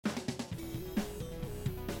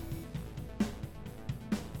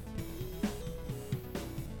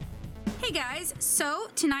Hey guys, so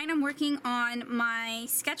tonight I'm working on my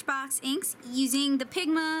SketchBox inks using the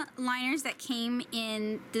Pigma liners that came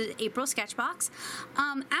in the April SketchBox.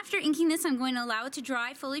 After inking this, I'm going to allow it to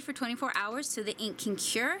dry fully for 24 hours so the ink can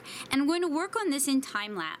cure, and I'm going to work on this in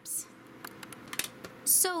time lapse.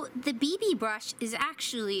 So the BB brush is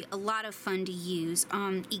actually a lot of fun to use.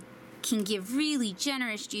 It can give really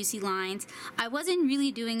generous, juicy lines. I wasn't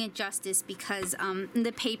really doing it justice because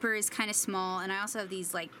the paper is kind of small, and I also have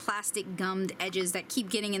these like plastic gummed edges that keep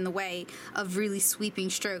getting in the way of really sweeping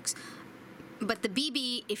strokes. But the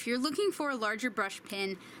BB, if you're looking for a larger brush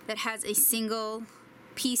pen that has a single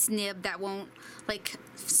piece nib that won't like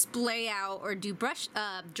splay out or do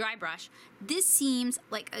dry brush, this seems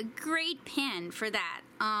like a great pen for that.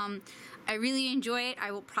 I really enjoy it.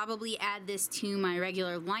 I will probably add this to my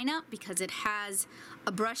regular lineup because it has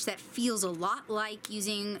a brush that feels a lot like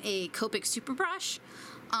using a Copic super brush,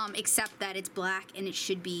 except that it's black and it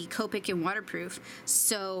should be Copic and waterproof.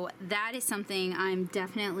 So that is something I'm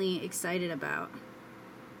definitely excited about.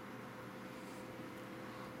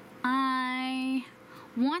 I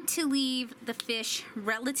want to leave the fish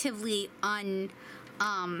relatively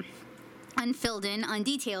unfilled in,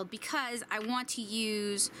 undetailed, because I want to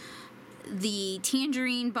use the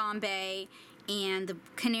tangerine Bombay and the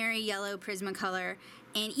canary yellow Prismacolor,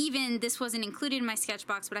 and even this wasn't included in my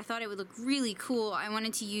sketchbox, but I thought it would look really cool. I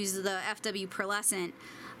wanted to use the FW pearlescent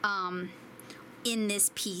in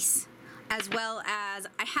this piece, as well as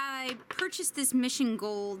I purchased this Mission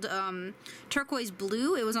Gold turquoise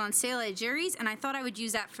blue. It was on sale at Jerry's, and I thought I would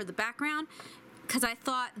use that for the background because I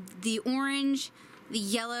thought the orange, the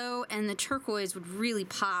yellow, and the turquoise would really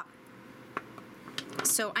pop.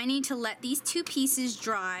 So I need to let these two pieces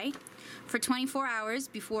dry for 24 hours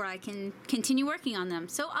before I can continue working on them.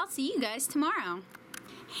 So I'll see you guys tomorrow.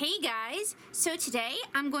 Hey guys, so today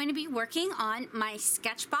I'm going to be working on my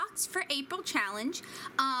SketchBox for April challenge.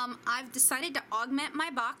 I've decided to augment my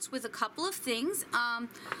box with a couple of things.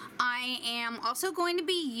 I am also going to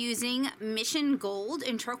be using Mission Gold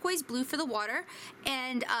and turquoise blue for the water,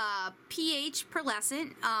 and PH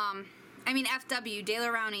pearlescent, FW, De La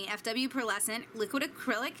Rowney FW pearlescent liquid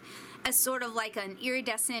acrylic as sort of like an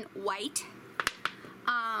iridescent white.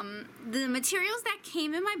 The materials that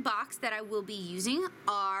came in my box that I will be using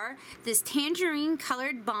are this tangerine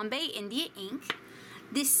colored Bombay India ink,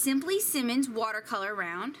 this Simply Simmons watercolor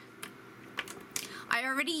round. I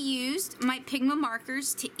already used my Pigma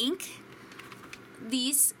markers to ink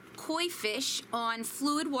these koi fish on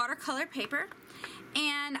fluid watercolor paper,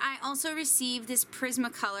 and I also received this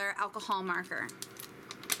Prismacolor alcohol marker.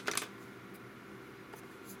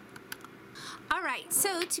 Alright,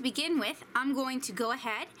 so to begin with, I'm going to go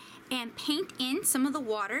ahead and paint in some of the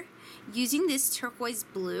water using this turquoise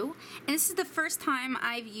blue. And this is the first time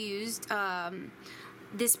I've used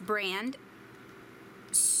this brand,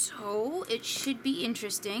 so it should be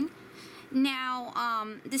interesting. Now,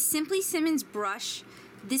 the Simply Simmons brush,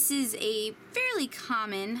 this is a fairly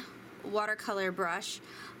common watercolor brush.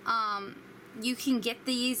 You can get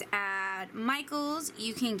these at Michael's,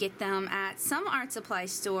 you can get them at some art supply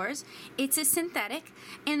stores. It's a synthetic,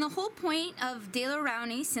 and the whole point of De La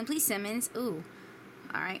Rowney Simply Simmons,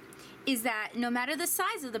 is that no matter the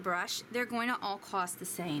size of the brush, they're going to all cost the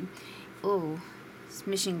same. This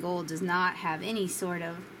Mission Gold does not have any sort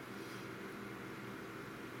of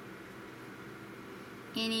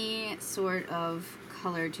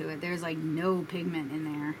color to it. There's like no pigment in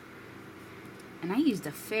there. And I used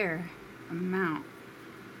a fair amount.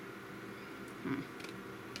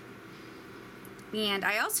 And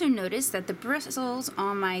I also noticed that the bristles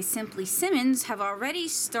on my Simply Simmons have already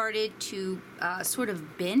started to sort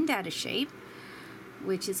of bend out of shape,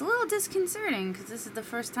 which is a little disconcerting because this is the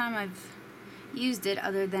first time I've used it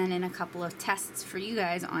other than in a couple of tests for you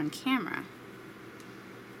guys on camera.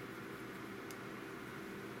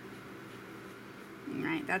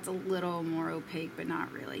 Right, that's a little more opaque, but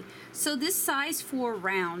not really. So this size 4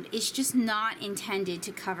 round is just not intended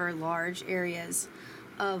to cover large areas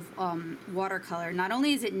of watercolor. Not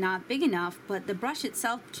only is it not big enough, but the brush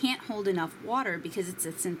itself can't hold enough water because it's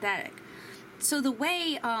a synthetic. So the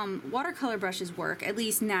way watercolor brushes work, at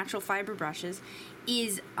least natural fiber brushes,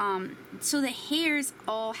 is so the hairs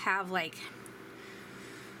all have like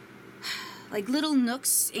little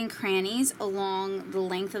nooks and crannies along the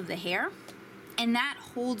length of the hair, and that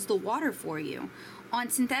holds the water for you. On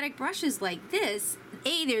synthetic brushes like this,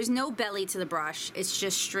 there's no belly to the brush, it's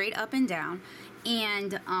just straight up and down,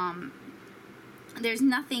 and there's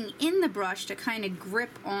nothing in the brush to kind of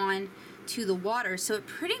grip on to the water, so it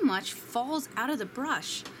pretty much falls out of the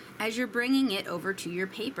brush as you're bringing it over to your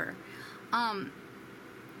paper.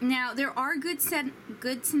 Now, there are good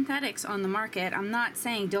synthetics on the market. I'm not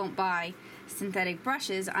saying don't buy synthetic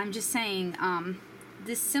brushes. I'm just saying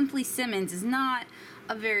this Simply Simmons is not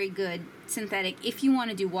a very good synthetic if you want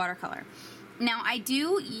to do watercolor. Now, I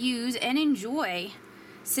do use and enjoy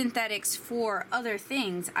synthetics for other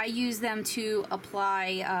things. I use them to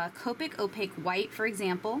apply Copic opaque white, for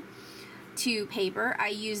example, to paper. I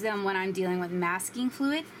use them when I'm dealing with masking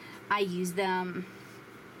fluid. I use them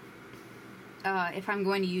if I'm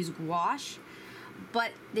going to use gouache,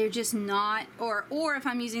 but they're just not, or if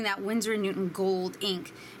I'm using that Winsor & Newton gold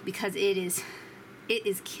ink, because it is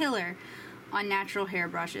killer on natural hair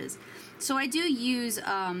brushes. So I do use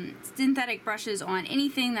synthetic brushes on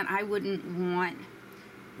anything that I wouldn't want.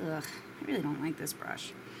 Ugh, I really don't like this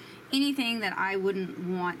brush. Anything that I wouldn't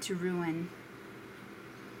want to ruin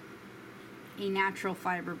a natural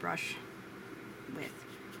fiber brush with.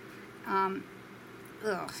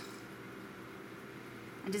 Ugh.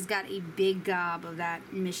 I just got a big gob of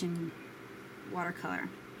that Mission watercolor.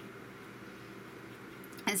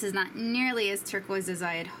 This is not nearly as turquoise as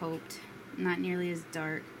I had hoped. Not nearly as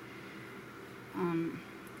dark. And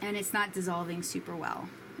it's not dissolving super well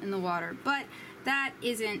in the water. But that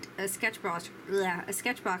isn't a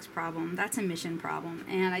SketchBox problem. That's a Mission problem.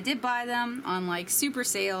 And I did buy them on like super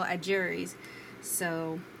sale at Jerry's.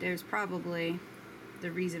 So there's probably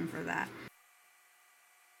the reason for that.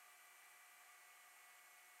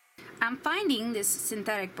 I'm finding this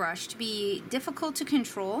synthetic brush to be difficult to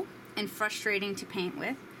control and frustrating to paint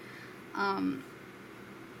with.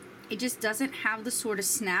 It just doesn't have the sort of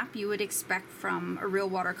snap you would expect from a real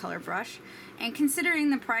watercolor brush. And considering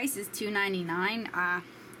the price is $2.99,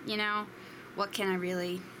 you know, what can I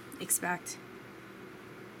really expect?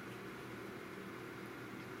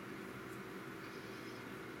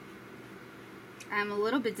 I'm a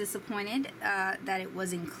little bit disappointed that it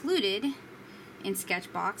was included in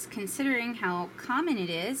SketchBox, considering how common it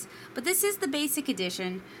is. But this is the basic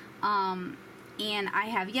edition, and I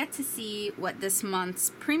have yet to see what this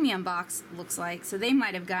month's premium box looks like, so they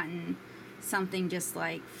might have gotten something just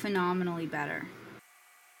like phenomenally better.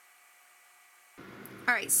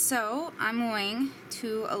 Alright, so I'm going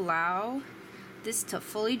to allow this to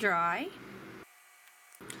fully dry.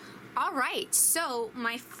 Alright, so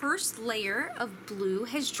my first layer of blue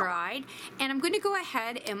has dried, and I'm going to go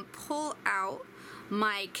ahead and pull out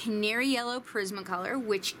my canary yellow Prismacolor,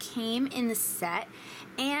 which came in the set,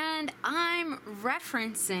 and I'm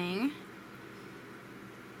referencing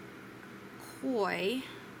Koi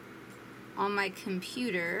on my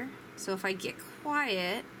computer. So if I get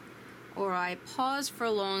quiet or I pause for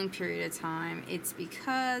a long period of time, it's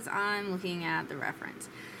because I'm looking at the reference.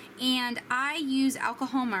 And I use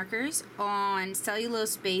alcohol markers on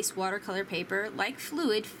cellulose-based watercolor paper, like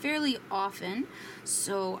fluid, fairly often,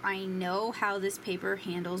 so I know how this paper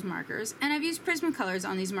handles markers. And I've used Prismacolors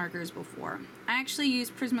on these markers before. I actually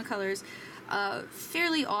use Prismacolors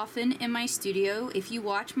fairly often in my studio. If you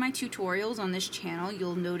watch my tutorials on this channel,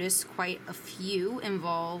 you'll notice quite a few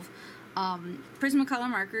involve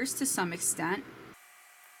Prismacolor markers to some extent.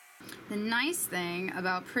 The nice thing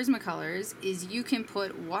about Prismacolors is you can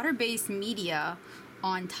put water-based media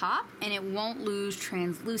on top and it won't lose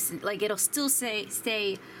translucent. Like, it'll still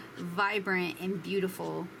stay vibrant and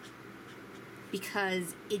beautiful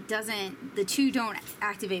because the two don't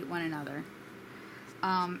activate one another.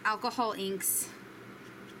 Alcohol inks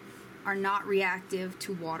are not reactive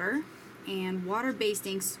to water, and water-based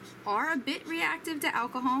inks are a bit reactive to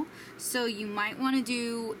alcohol, so you might want to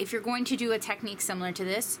do, if you're going to do a technique similar to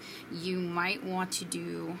this, you might want to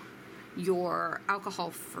do your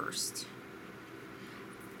alcohol first.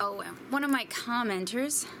 Oh, and one of my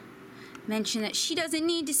commenters mentioned that she doesn't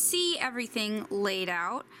need to see everything laid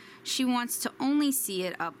out. She wants to only see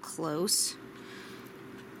it up close.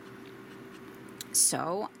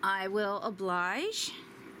 So I will oblige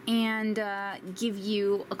and give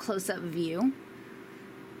you a close-up view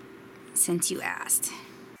since you asked.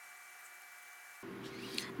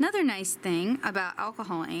 Another nice thing about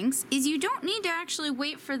alcohol inks is you don't need to actually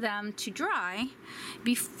wait for them to dry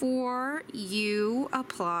before you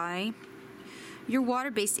apply your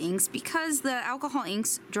water-based inks, because the alcohol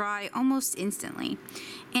inks dry almost instantly.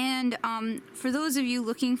 And for those of you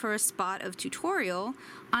looking for a spot of tutorial,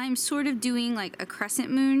 I'm sort of doing like a crescent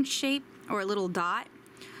moon shape or a little dot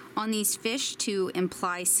on these fish to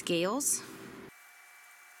imply scales.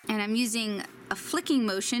 And I'm using a flicking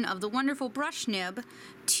motion of the wonderful brush nib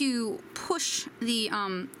to push the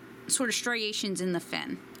sort of striations in the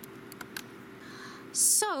fin.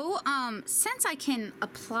 So, since I can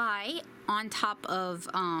apply on top of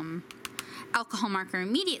alcohol marker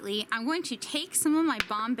immediately, I'm going to take some of my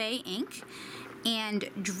Bombay ink and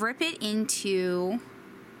drip it into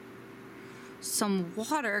some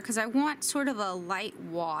water because I want sort of a light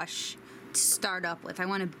wash to start up with. I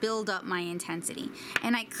want to build up my intensity.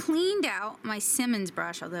 And I cleaned out my Simmons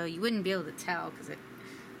brush, although you wouldn't be able to tell because it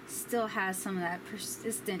still has some of that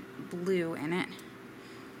persistent blue in it.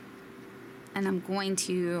 And I'm going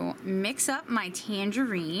to mix up my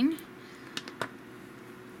tangerine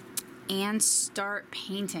and start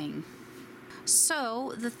painting.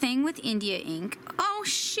 So the thing with India ink, oh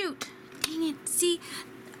shoot, dang it, see,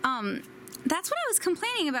 that's what I was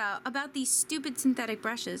complaining about these stupid synthetic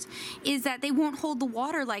brushes, is that they won't hold the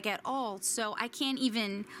water like at all, so I can't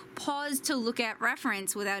even pause to look at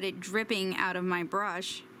reference without it dripping out of my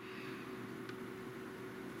brush.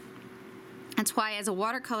 That's why as a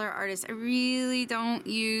watercolor artist, I really don't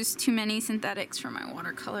use too many synthetics for my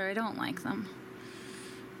watercolor. I don't like them.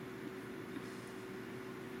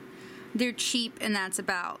 They're cheap, and that's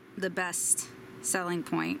about the best selling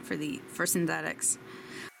point for synthetics.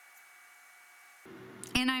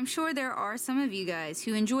 And I'm sure there are some of you guys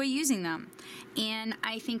who enjoy using them, and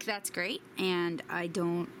I think that's great, and I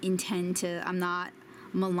don't intend to, I'm not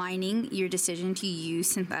maligning your decision to use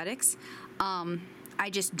synthetics. I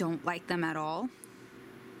just don't like them at all,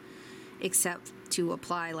 except to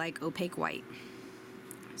apply like opaque white.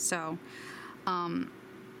 So,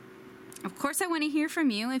 of course I want to hear from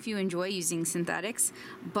you if you enjoy using synthetics,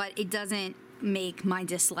 but it doesn't make my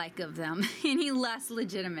dislike of them any less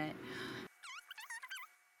legitimate.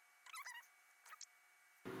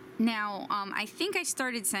 Now, I think I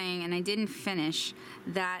started saying, and I didn't finish,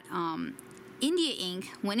 that India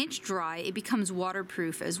ink, when it's dry, it becomes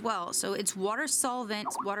waterproof as well. So it's water solvent,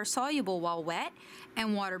 water soluble while wet,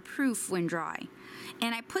 and waterproof when dry.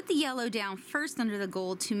 And I put the yellow down first under the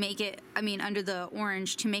gold to make it, under the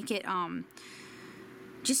orange, to make it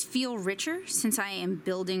just feel richer, since I am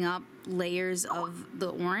building up layers of the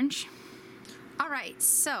orange. Alright,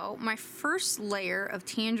 so my first layer of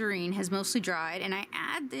tangerine has mostly dried, and I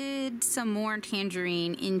added some more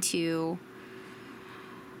tangerine into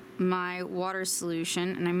my water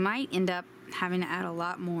solution, and I might end up having to add a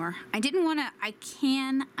lot more. I didn't want to,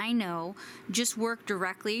 I know, just work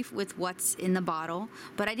directly with what's in the bottle,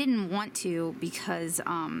 but I didn't want to because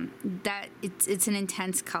it's an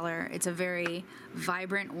intense color. It's a very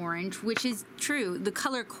vibrant orange, which is true. The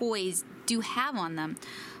color kois do have on them.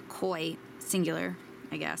 Koi, singular,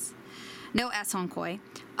 I guess. No S on koi.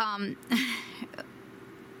 And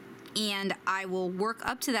I will work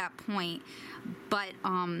up to that point, but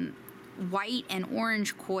white and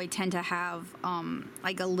orange koi tend to have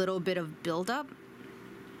like a little bit of buildup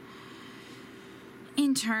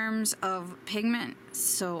in terms of pigment,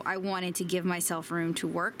 so I wanted to give myself room to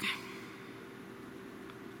work.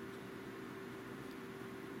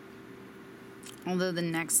 Although the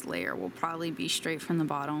next layer will probably be straight from the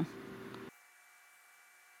bottle.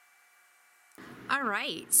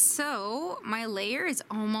 Alright, so my layer is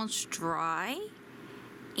almost dry,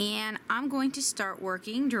 and I'm going to start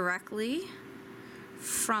working directly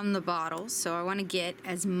from the bottle. So I want to get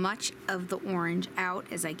as much of the orange out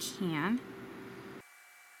as I can.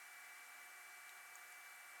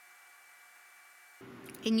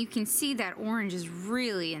 And you can see that orange is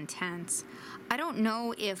really intense. I don't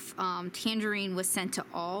know if tangerine was sent to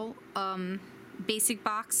all Basic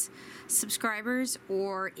Box subscribers,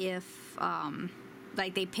 or if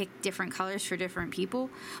like they pick different colors for different people,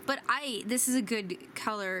 but this is a good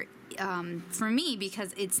color for me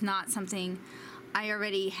because it's not something I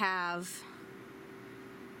already have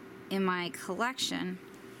in my collection.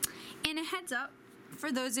 And a heads up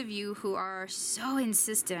for those of you who are so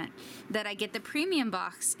insistent that I get the premium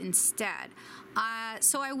box instead.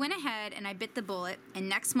 So I went ahead and I bit the bullet, and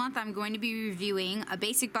next month I'm going to be reviewing a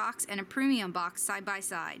basic box and a premium box side by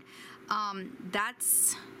side.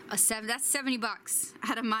 That's $70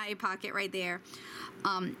 out of my pocket right there.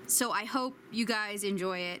 So I hope you guys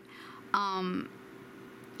enjoy it.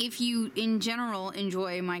 If you in general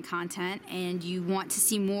enjoy my content and you want to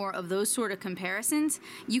see more of those sort of comparisons,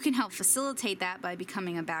 you can help facilitate that by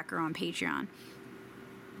becoming a backer on Patreon.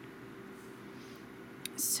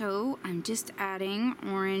 So I'm just adding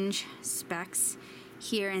orange specks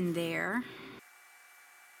here and there.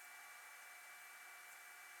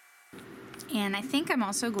 And I think I'm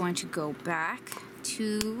also going to go back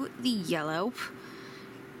to the yellow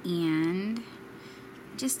and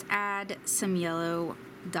just add some yellow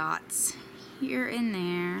dots here and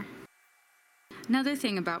there. Another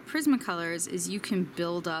thing about Prismacolors is you can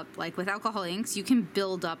build up, like with alcohol inks, you can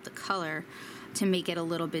build up the color to make it a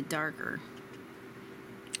little bit darker.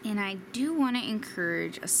 And I do want to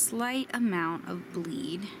encourage a slight amount of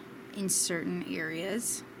bleed in certain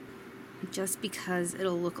areas. just because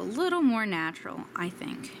it'll look a little more natural, I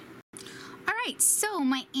think. All right, so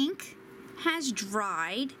my ink has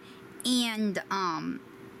dried, and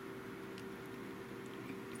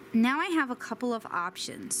now I have a couple of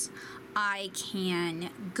options. I can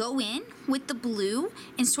go in with the blue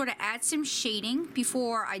and sort of add some shading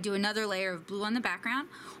before I do another layer of blue on the background,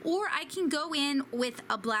 or I can go in with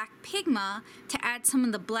a black Pigma to add some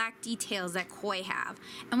of the black details that koi have.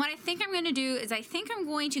 And what I think I'm going to do is I think I'm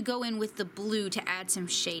going to go in with the blue to add some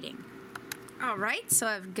shading. All right, so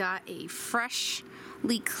I've got a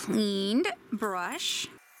freshly cleaned brush,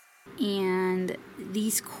 and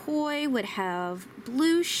these koi would have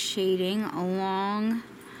blue shading along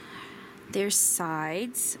their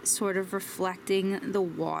sides, sort of reflecting the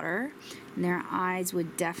water, and their eyes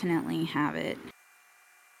would definitely have it.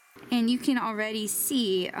 And you can already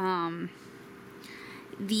see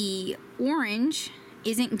the orange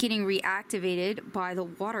isn't getting reactivated by the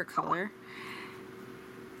watercolor.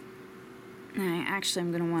 And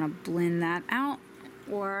I'm going to want to blend that out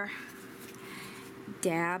or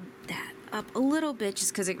dab that up a little bit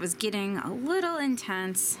just because it was getting a little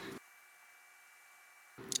intense.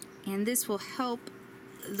 And this will help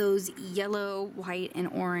those yellow, white, and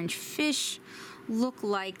orange fish look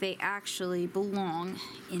like they actually belong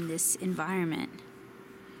in this environment.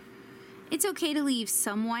 It's okay to leave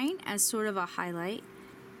some white as sort of a highlight.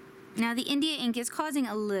 Now the India ink is causing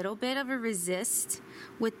a little bit of a resist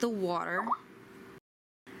with the water.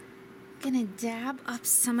 Gonna dab up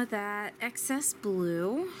some of that excess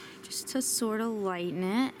blue just to sort of lighten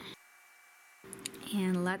it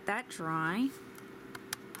and let that dry.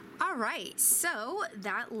 All right, so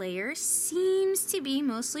that layer seems to be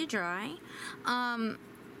mostly dry. I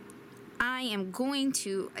am going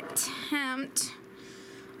to attempt,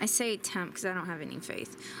 I say attempt because I don't have any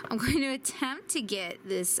faith. I'm going to attempt to get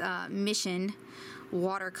this Mission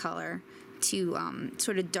watercolor to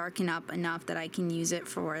sort of darken up enough that I can use it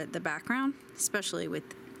for the background, especially with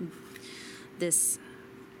this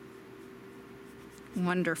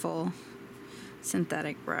wonderful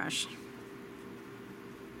synthetic brush.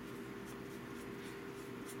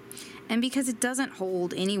 And because it doesn't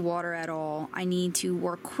hold any water at all, I need to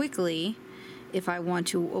work quickly if I want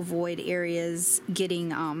to avoid areas getting,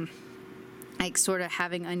 like sort of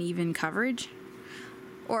having uneven coverage.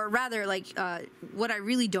 Or rather, like, what I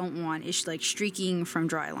really don't want is like streaking from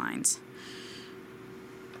dry lines.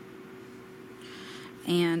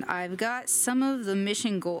 And I've got some of the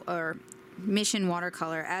Mission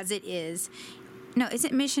watercolor as it is. No, is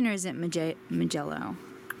it Mission or is it Magello?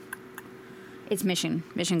 It's Mission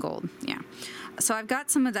Gold, yeah. So I've got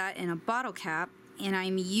some of that in a bottle cap, and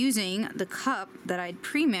I'm using the cup that I'd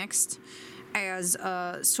pre-mixed as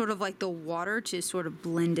sort of like the water to sort of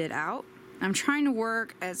blend it out. I'm trying to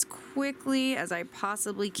work as quickly as I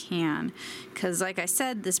possibly can, because like I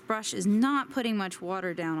said, this brush is not putting much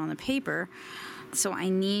water down on the paper, so I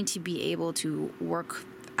need to be able to work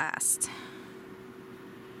fast.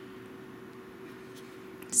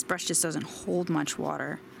 This brush just doesn't hold much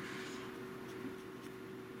water.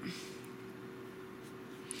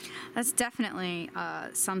 That's definitely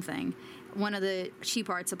something. One of the cheap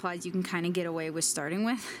art supplies you can kind of get away with starting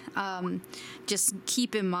with. Just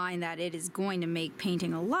keep in mind that it is going to make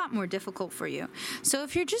painting a lot more difficult for you. So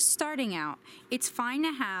if you're just starting out, it's fine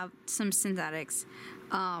to have some synthetics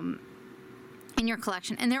in your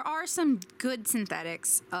collection. And there are some good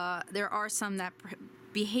synthetics. There are some that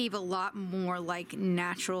behave a lot more like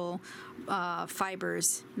natural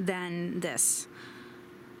fibers than this.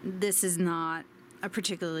 This is not a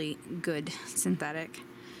particularly good synthetic.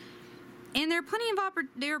 And there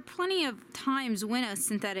are plenty of times when a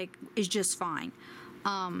synthetic is just fine.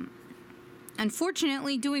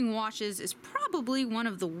 Unfortunately, doing washes is probably one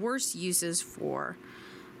of the worst uses for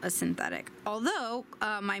a synthetic. Although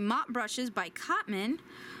my mop brushes by Cotman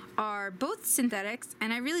are both synthetics,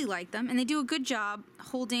 and I really like them, and they do a good job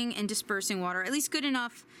holding and dispersing water, at least good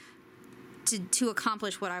enough to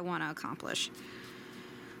accomplish what I want to accomplish.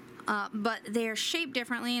 But they're shaped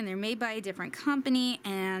differently, and they're made by a different company,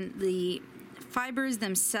 and the fibers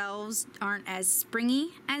themselves aren't as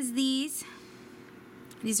springy as these.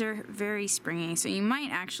 These are very springy, so you might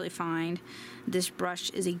actually find this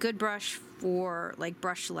brush is a good brush for like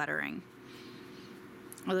brush lettering.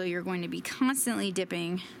 Although you're going to be constantly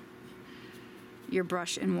dipping your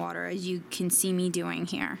brush in water, as you can see me doing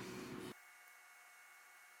here.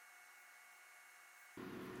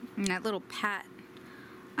 And that little pat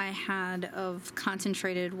I had of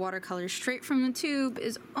concentrated watercolor straight from the tube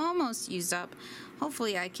is almost used up.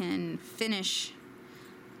 Hopefully I can finish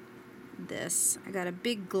this. I got a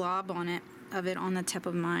big glob of it on the tip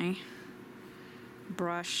of my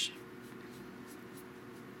brush.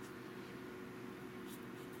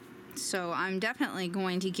 So I'm definitely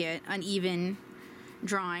going to get an even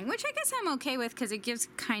drawing, which I guess I'm okay with because it gives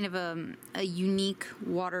kind of a unique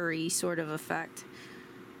watery sort of effect.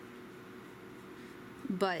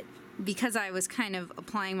 But because I was kind of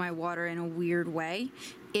applying my water in a weird way,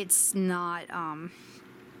 it's not,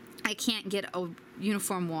 I can't get a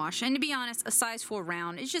uniform wash. And to be honest, a size 4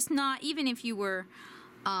 round is just not, even if you were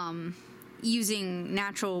using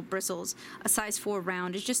natural bristles, a size 4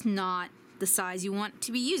 round is just not the size you want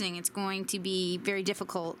to be using. It's going to be very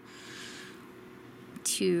difficult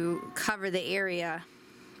to cover the area,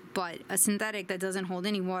 but a synthetic that doesn't hold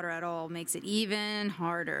any water at all makes it even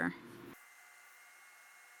harder.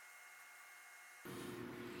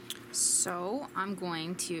 So I'm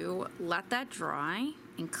going to let that dry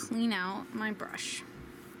and clean out my brush.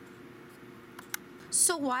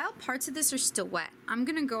 So while parts of this are still wet, I'm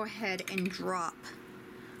gonna go ahead and drop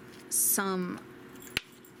some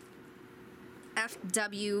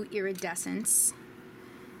FW iridescence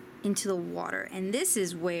into the water. And this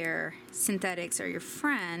is where synthetics are your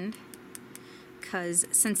friend, because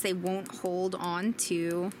since they won't hold on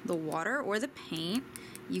to the water or the paint,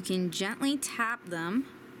 you can gently tap them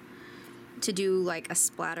to do like a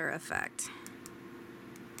splatter effect.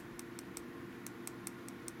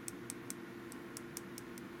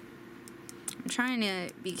 I'm trying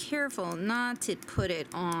to be careful not to put it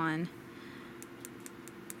on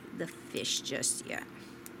the fish just yet.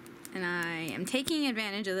 And I am taking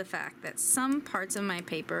advantage of the fact that some parts of my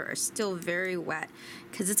paper are still very wet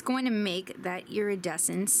because it's going to make that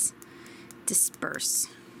iridescence disperse.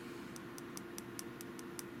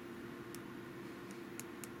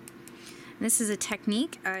 This is a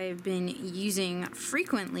technique I've been using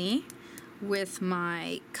frequently with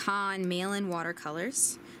my Con mail-in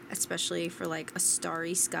watercolors, especially for like a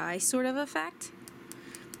starry sky sort of effect,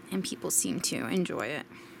 and people seem to enjoy it.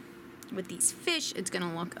 With these fish, it's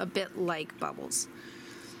gonna look a bit like bubbles.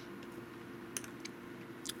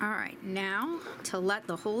 All right, now to let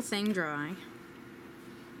the whole thing dry.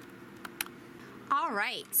 All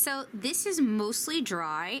right, so this is mostly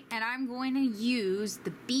dry, and I'm going to use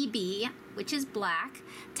the BB, which is black,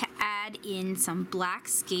 to add in some black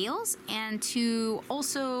scales and to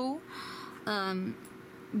also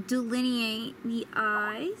delineate the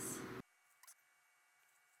eyes.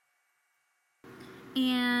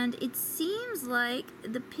 And it seems like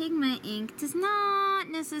the pigment ink does not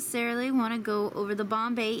necessarily want to go over the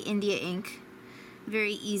Bombay India ink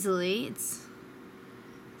very easily. It's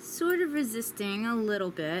sort of resisting a little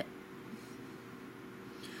bit.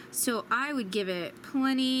 So I would give it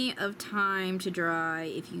plenty of time to dry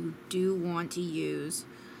if you do want to use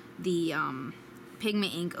the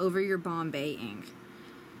pigment ink over your Bombay ink.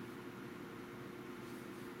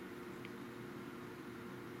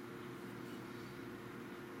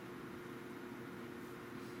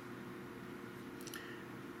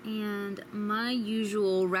 And my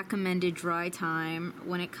usual recommended dry time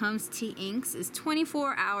when it comes to inks is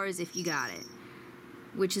 24 hours if you got it.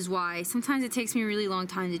 Which is why sometimes it takes me a really long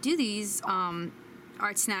time to do these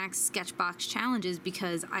Art Snacks SketchBox challenges,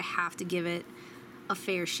 because I have to give it a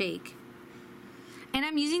fair shake. And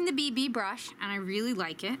I'm using the BB brush, and I really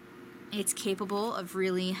like it. It's capable of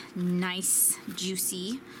really nice,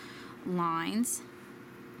 juicy lines.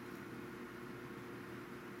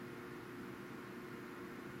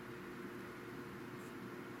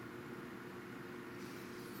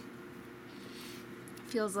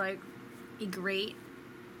 Feels like a great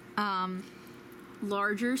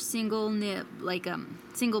larger single nib, like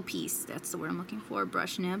single piece, that's the word I'm looking for,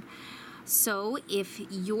 brush nib. So if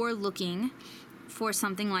you're looking for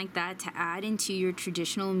something like that to add into your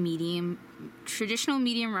traditional medium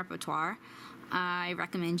repertoire, I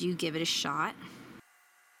recommend you give it a shot.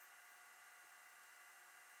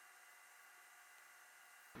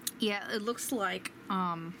 Yeah, it looks like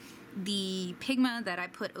the pigment that I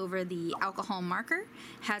put over the alcohol marker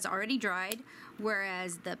has already dried,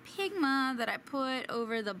 whereas the pigment that I put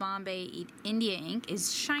over the Bombay India ink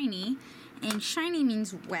is shiny, and shiny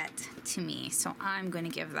means wet to me, so I'm going to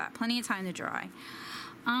give that plenty of time to dry.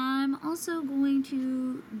 I'm also going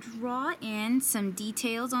to draw in some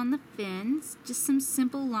details on the fins, just some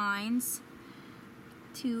simple lines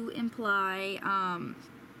to imply,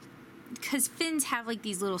 because fins have like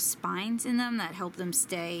these little spines in them that help them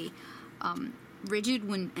stay rigid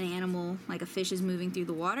when an animal, like a fish, is moving through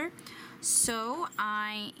the water. So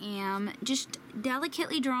I am just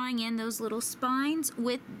delicately drawing in those little spines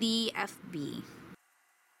with the FB.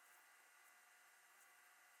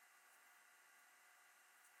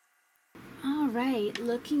 All right,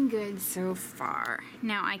 looking good so far.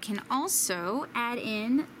 Now I can also add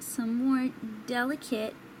in some more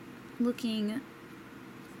delicate looking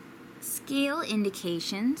scale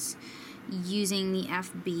indications using the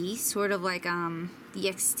FB, sort of like the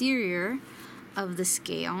exterior of the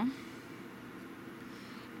scale.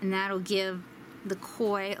 And that'll give the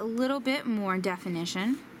koi a little bit more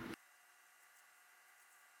definition.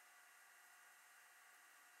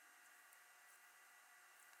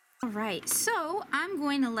 Alright, so I'm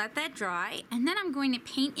going to let that dry, and then I'm going to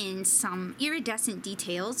paint in some iridescent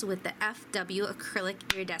details with the FW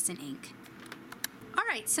acrylic iridescent ink.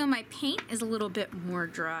 Alright, so my paint is a little bit more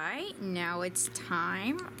dry. Now it's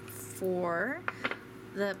time for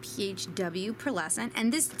the PHW pearlescent,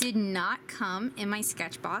 and this did not come in my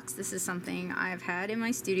SketchBox. This is something I've had in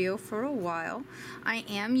my studio for a while. I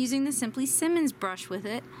am using the Simply Simmons brush with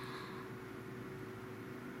it.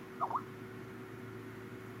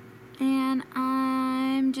 And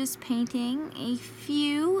I'm just painting a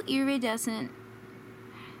few iridescent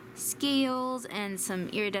scales and some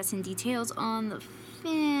iridescent details on the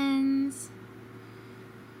fins.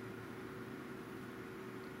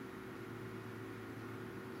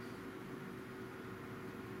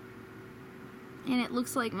 And it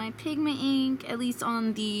looks like my pigment ink, at least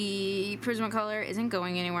on the Prismacolor, isn't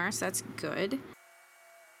going anywhere, so that's good.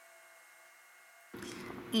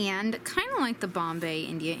 And kind of like the Bombay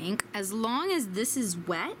India ink, as long as this is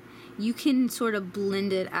wet, you can sort of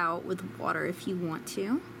blend it out with water if you want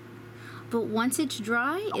to. But once it's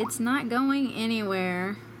dry, it's not going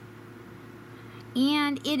anywhere.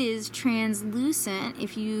 And it is translucent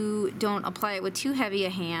if you don't apply it with too heavy a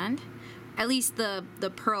hand. At least the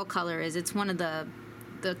pearl color is. It's one of the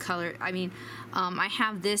color. I mean, I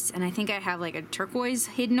have this, and I think I have like a turquoise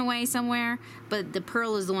hidden away somewhere, but the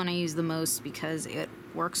pearl is the one I use the most because it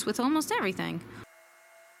works with almost everything.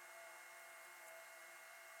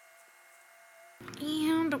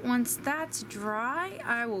 And once that's dry,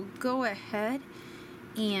 I will go ahead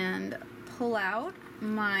and pull out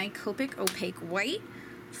my Copic opaque white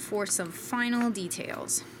for some final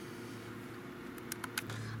details.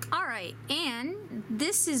 Alright, and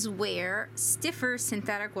this is where stiffer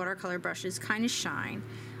synthetic watercolor brushes kind of shine.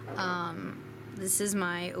 This is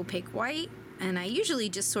my opaque white, and I usually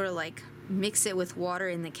just sort of like mix it with water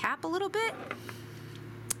in the cap a little bit.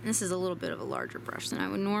 This is a little bit of a larger brush than I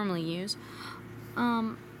would normally use.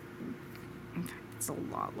 In fact, it's a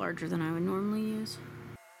lot larger than I would normally use.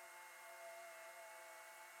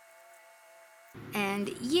 And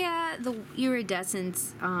yeah, the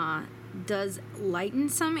iridescence does lighten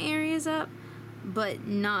some areas up, but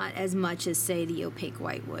not as much as, say, the opaque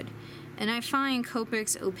white would. And I find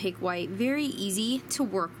Copic's opaque white very easy to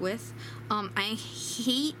work with. I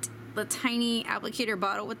hate the tiny applicator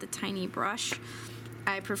bottle with the tiny brush.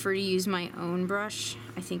 I prefer to use my own brush.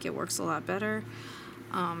 I think it works a lot better.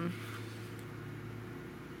 And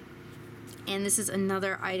this is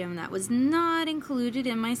another item that was not included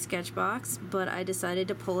in my SketchBox, but I decided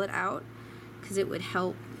to pull it out because it would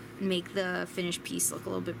help make the finished piece look a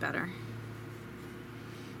little bit better.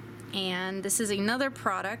 And this is another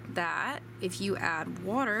product that, if you add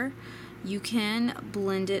water, you can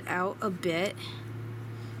blend it out a bit.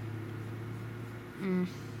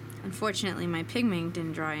 Unfortunately, my pigment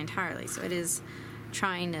didn't dry entirely, so it is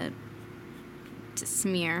trying to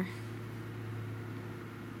smear.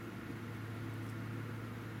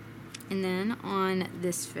 And then on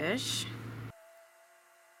this fish,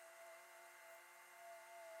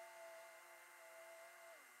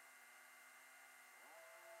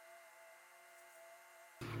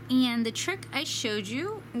 and the trick I showed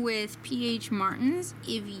you with PH Martins,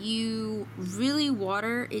 if you really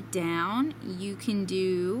water it down, you can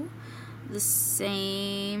do the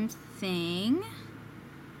same thing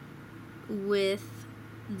with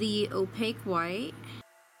the opaque white,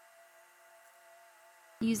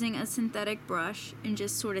 using a synthetic brush and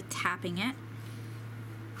just sort of tapping it.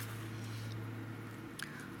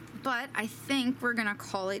 But I think we're gonna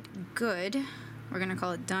call it good. We're gonna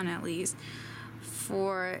call it done, at least,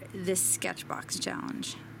 for this SketchBox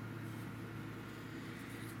challenge.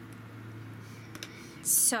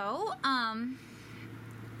 So,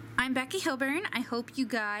 I'm Becky Hilburn. I hope you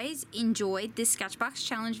guys enjoyed this SketchBox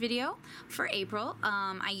challenge video for April.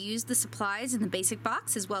 I used the supplies in the basic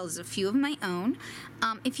box as well as a few of my own.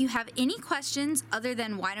 If you have any questions other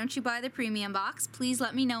than why don't you buy the premium box, please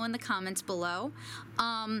let me know in the comments below.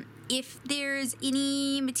 If there's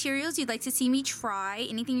any materials you'd like to see me try,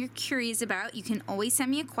 anything you're curious about, you can always send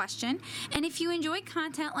me a question. And if you enjoy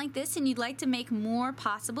content like this and you'd like to make more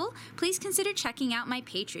possible, please consider checking out my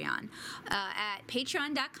Patreon at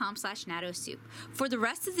patreon.com/nattosoup. For the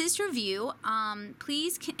rest of this review,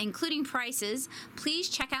 please, including prices, please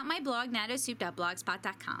check out my blog,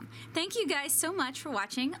 nattosoup.blogspot.com. Thank you guys so much for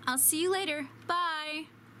watching. I'll see you later. Bye!